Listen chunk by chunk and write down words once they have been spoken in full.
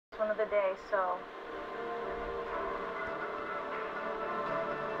one of the day, so.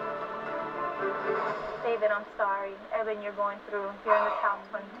 David, I'm sorry. Evan, you're going through. You're in the top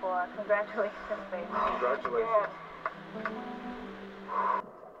 24. Congratulations, baby. Congratulations.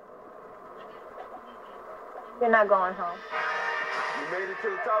 You're not going home. You made it to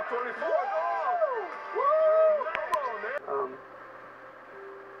the top 24. Woo! Come on, man.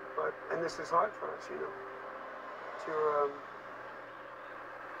 And this is hard for us, you know.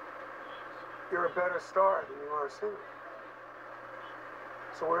 You're a better star than you are a singer.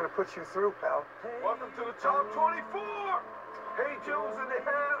 So we're gonna put you through, pal. Welcome to the top 24. Hey, Jules in the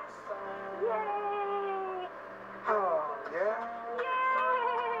house. Yay! Oh, yeah?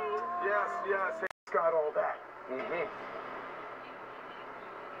 Yay! Yes, yes. Hey. It's got all that. Mm-hmm.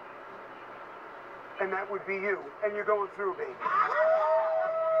 And that would be you. And you're going through, baby.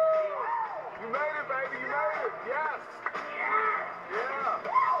 You made it, baby. You made it. Yes. Yeah.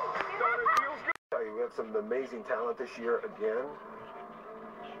 Don't it feels good? We have some amazing talent this year again.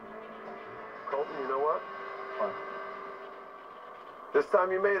 Colton, you know what? What? This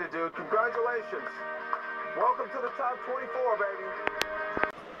time you made it, dude. Congratulations. Welcome to the top 24, baby.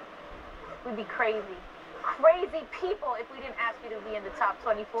 We'd be crazy. Crazy people if we didn't ask you to be in the top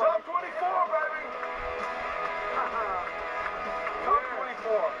 24. Top 24, baby. Top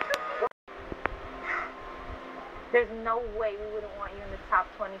 24. There's no way we wouldn't want you in the top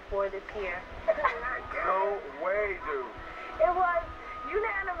 24 this year. No way, dude. It was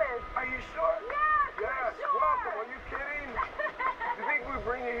unanimous. Are you sure? Yes, Yes. sure. Welcome. Are you kidding? You think we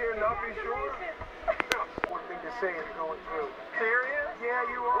bring you here not be sure? One thing to say is going through. Serious? Yeah,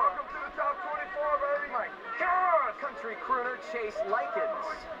 you are. Welcome to the top 24, baby. My God! Country crooner Chase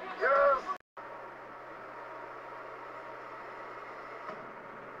Likens. Yes.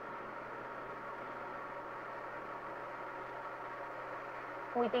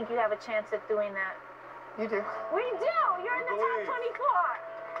 We think you have a chance at doing that. You do. We do. You're in the believe. top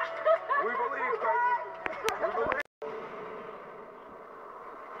 24. We believe, baby. We believe.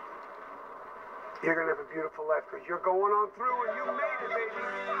 You're gonna have a beautiful life because you're going on through and you made it, baby.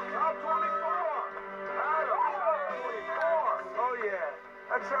 Top 24. Adam, top 24. Oh yeah,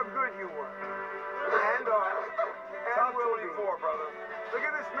 that's how good you were. And Top will be. 24, brother. Look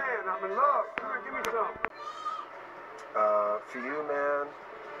at this man. I'm in love. Come here, give me some. For you, man,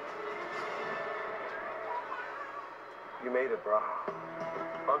 you made it, bro.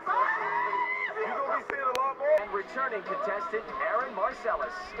 Unfortunately, you're gonna be seeing a lot more. And returning contestant Aaron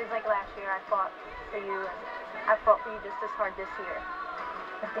Marcellus. Just like last year, I fought for you, and I fought for you just as hard this year.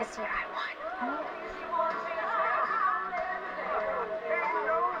 But this year, I won.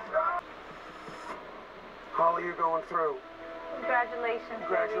 Holly, you're going through. Congratulations.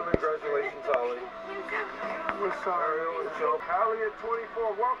 Congratulations. Congratulations, Holly. We're sorry. Hallie at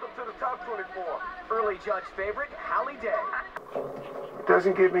 24. Welcome to the top 24. Early judge favorite, Hallie Day. It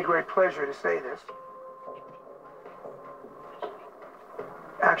doesn't give me great pleasure to say this.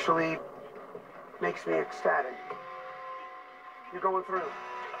 Actually, makes me ecstatic. You're going through.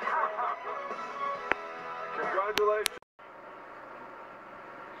 Congratulations.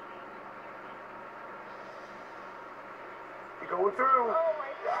 You're going through. Oh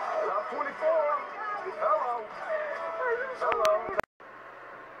my God. Top 24. Hello. Hello.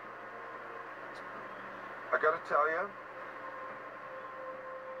 I gotta tell you.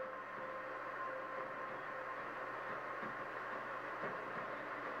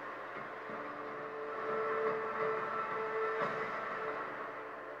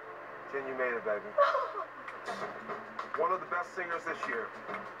 Jen, you made it, baby. One of the best singers this year.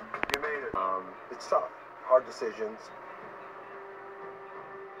 You made it. It's tough. Hard decisions.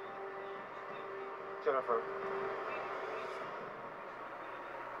 Jennifer.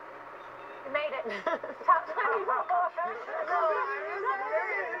 You made it. Top 24.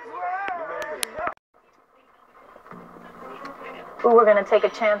 Who we're going to take a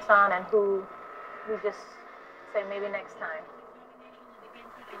chance on and who we just say maybe next time.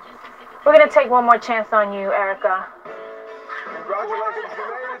 We're going to take one more chance on you, Erica. Congratulations, you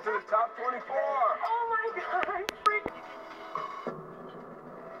made it to the top 24. Oh my God.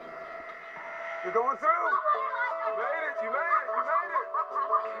 You're going through. You made it, you made it, you made it.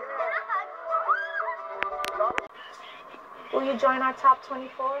 Will you join our top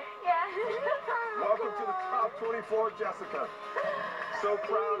 24? Yeah. Welcome to the top 24, Jessica. So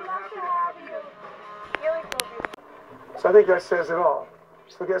proud and happy to have you. You look so beautiful. So I think that says it all.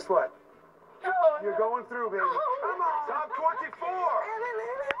 So guess what? You're going through, baby. Come on. Top 24.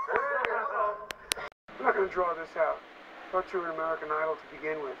 I'm not going to draw this out. I thought you were an American Idol to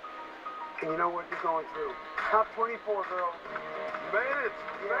begin with. And you know what? You're going through. Top 24, girl. made it.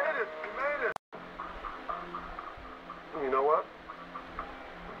 You made it. You made it. You know what?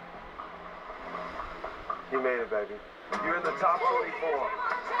 You made it, baby. You're in the top 24.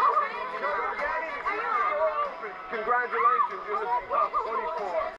 Congratulations, you're in the top 24.